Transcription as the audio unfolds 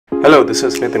Hello, this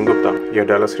is Nitin Gupta, your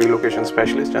Dallas relocation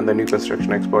specialist and the new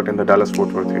construction expert in the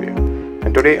Dallas-Fort Worth area.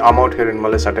 And today I'm out here in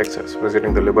Melissa, Texas,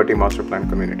 visiting the Liberty Master Plan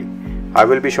community. I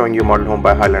will be showing you model home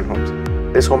by Highland Homes.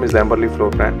 This home is the Amberley floor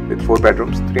plan with 4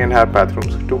 bedrooms, 3.5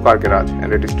 bathrooms, 2-car garage,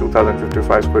 and it is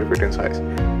 2,055 square feet in size.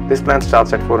 This plan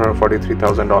starts at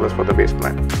 $443,000 for the base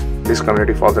plan. This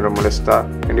community falls under Melissa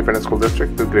Independent School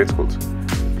District with great schools.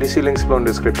 Please see links below in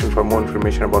the description for more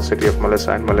information about City of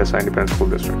Melissa and Melissa Independent School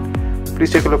District.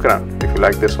 Please take a look around. If you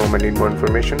like this home and need more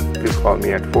information, please call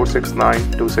me at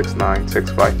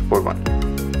 469-269-6541.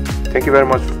 Thank you very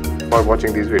much for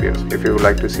watching these videos. If you would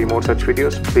like to see more such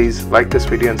videos, please like this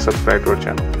video and subscribe to our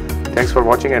channel. Thanks for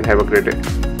watching and have a great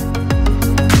day.